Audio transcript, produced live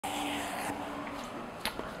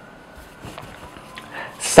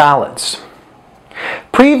solids.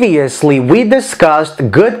 Previously, we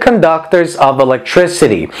discussed good conductors of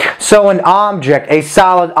electricity. So an object, a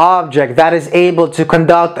solid object that is able to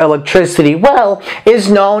conduct electricity well,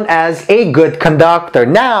 is known as a good conductor.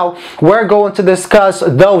 Now, we're going to discuss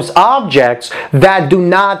those objects that do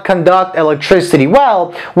not conduct electricity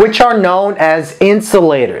well, which are known as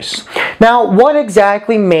insulators. Now, what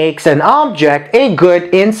exactly makes an object a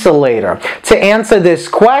good insulator? To answer this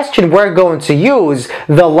question, we're going to use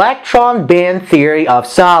the electron band theory of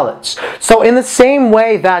solids. So in the same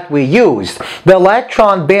way that we used the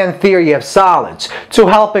electron band theory of solids to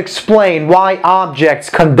help explain why objects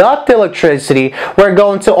conduct electricity, we're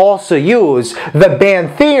going to also use the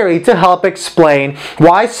band theory to help explain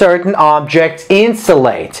why certain objects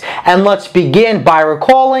insulate. And let's begin by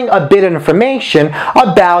recalling a bit of information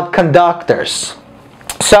about conductors.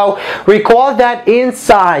 So recall that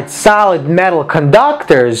inside solid metal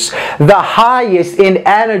conductors, the highest in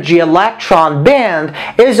energy electron band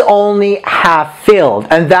is only half filled,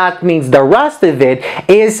 and that means the rest of it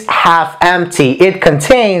is half empty. It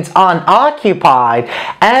contains unoccupied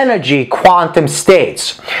energy quantum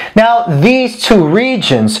states. Now, these two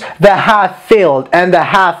regions, the half filled and the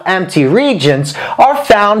half empty regions, are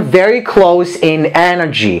found very close in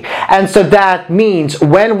energy. And so that means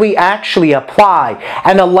when we actually apply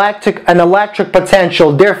an electric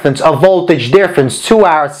potential difference, a voltage difference to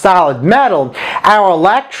our solid metal, our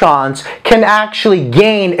electrons can actually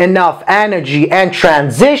gain enough energy and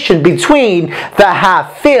transition between the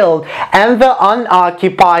half-filled and the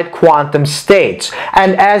unoccupied quantum states.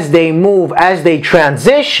 And as they move, as they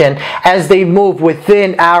transition, as they move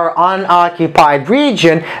within our unoccupied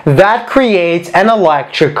region, that creates an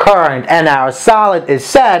electric current, and our solid is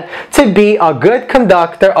said to be a good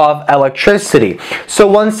conductor of electricity. So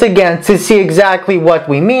once again, to see exactly what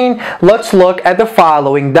we mean, let's look at the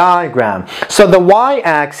following diagram. So the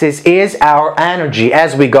y-axis is our energy.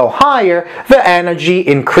 As we go higher, the energy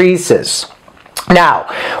increases. Now,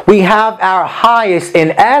 we have our highest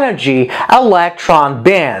in energy electron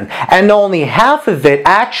band, and only half of it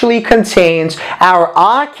actually contains our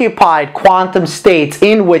occupied quantum states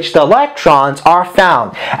in which the electrons are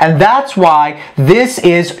found. And that's why this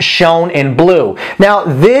is shown in blue. Now,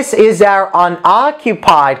 this is our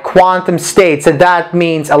unoccupied quantum states, and that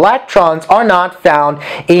means electrons are not found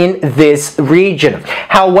in this region.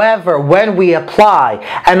 However, when we apply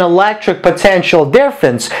an electric potential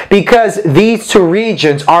difference, because these two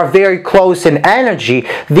regions are very close in energy,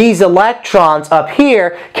 these electrons up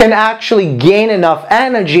here can actually gain enough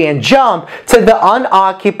energy and jump to the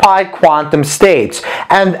unoccupied quantum states.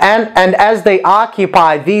 And as they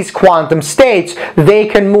occupy these quantum states, they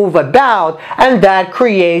can move about, and that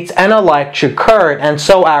creates an electric current. And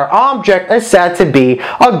so our object is said to be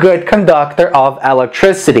a good conductor of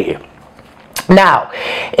electricity. Now,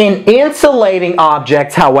 in insulating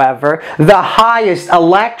objects, however, the highest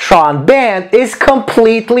electron band is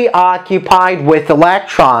completely occupied with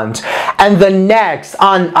electrons, and the next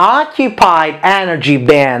unoccupied energy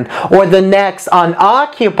band, or the next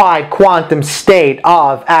unoccupied quantum state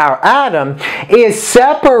of our atom, is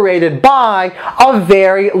separated by a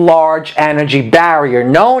very large energy barrier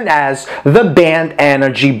known as the band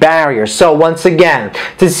energy barrier. So once again,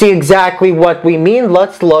 to see exactly what we mean,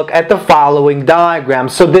 let's look at the following diagram.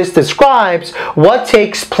 So this describes what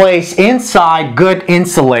takes place inside good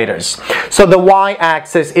insulators. So the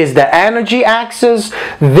y-axis is the energy axis.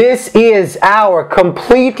 This is our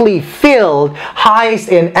completely filled highest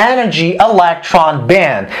in energy electron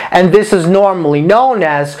band, and this is normally known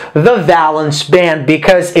as the valence band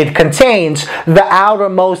because it contains the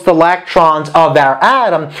outermost electrons of our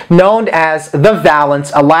atom, known as the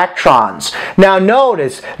valence electrons. Now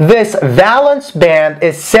notice this valence band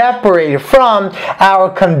is separated from our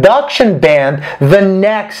conduction band, the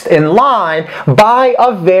next in line, by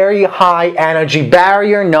a very high energy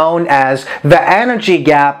barrier known as the energy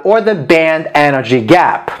gap or the band energy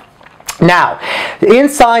gap. Now,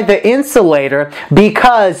 inside the insulator,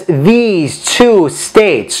 because these two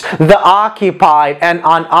states, the occupied and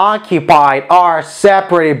unoccupied, are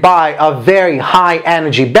separated by a very high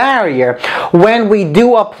energy barrier, when we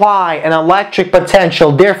do apply an electric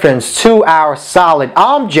potential difference to our solid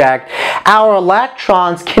object, our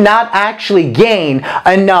electrons cannot actually gain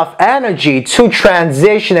enough energy to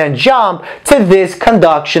transition and jump to this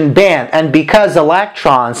conduction band. And because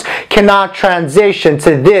electrons cannot transition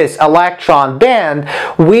to this electron electron band,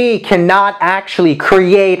 we cannot actually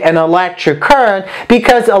create an electric current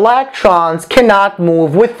because electrons cannot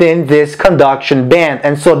move within this conduction band.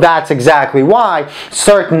 And so that's exactly why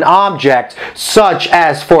certain objects, such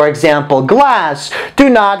as, for example, glass, do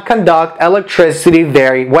not conduct electricity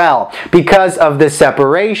very well because of the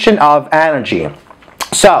separation of energy.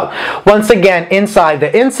 So, once again, inside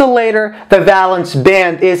the insulator, the valence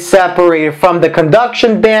band is separated from the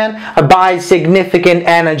conduction band by a significant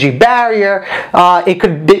energy barrier. It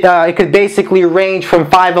could basically range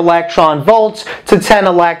from 5 electron volts to 10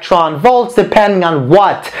 electron volts, depending on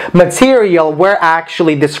what material we're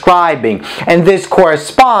actually describing. And this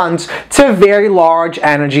corresponds to a very large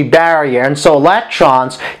energy barrier. And so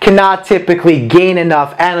electrons cannot typically gain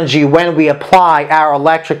enough energy when we apply our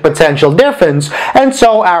electric potential difference, and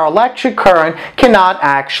so our electric current cannot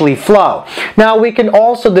actually flow. Now we can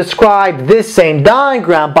also describe this same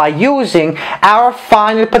diagram by using our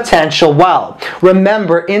finite potential well.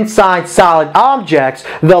 Remember, inside solid objects,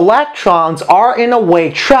 the electrons are in a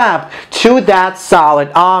way trapped to that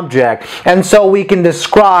solid object. And so we can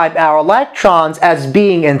describe our electrons as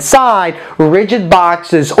being inside rigid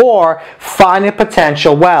boxes or finite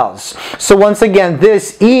potential wells. So once again,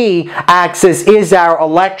 this E axis is our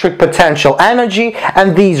electric potential energy,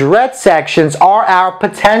 and these red sections are our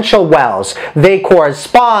potential wells. They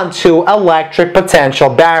correspond to electric potential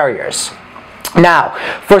barriers. Now,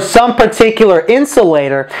 for some particular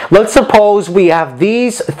insulator, let's suppose we have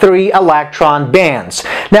these 3 electron bands.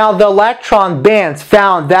 Now, the electron bands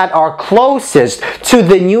found that are closest to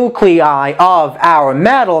the nuclei of our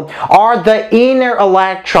metal are the inner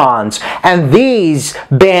electrons, and these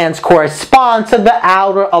bands correspond to the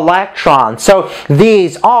outer electrons. So,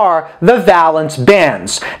 these are the valence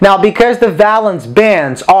bands. Now, because the valence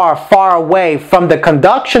bands are far away from the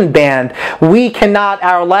conduction band,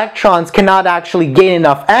 our electrons cannot actually gain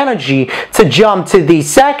enough energy to jump to these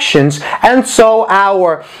sections, and so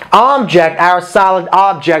our solid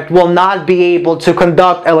object will not be able to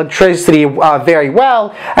conduct electricity very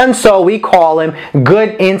well, and so we call them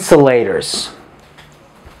good insulators.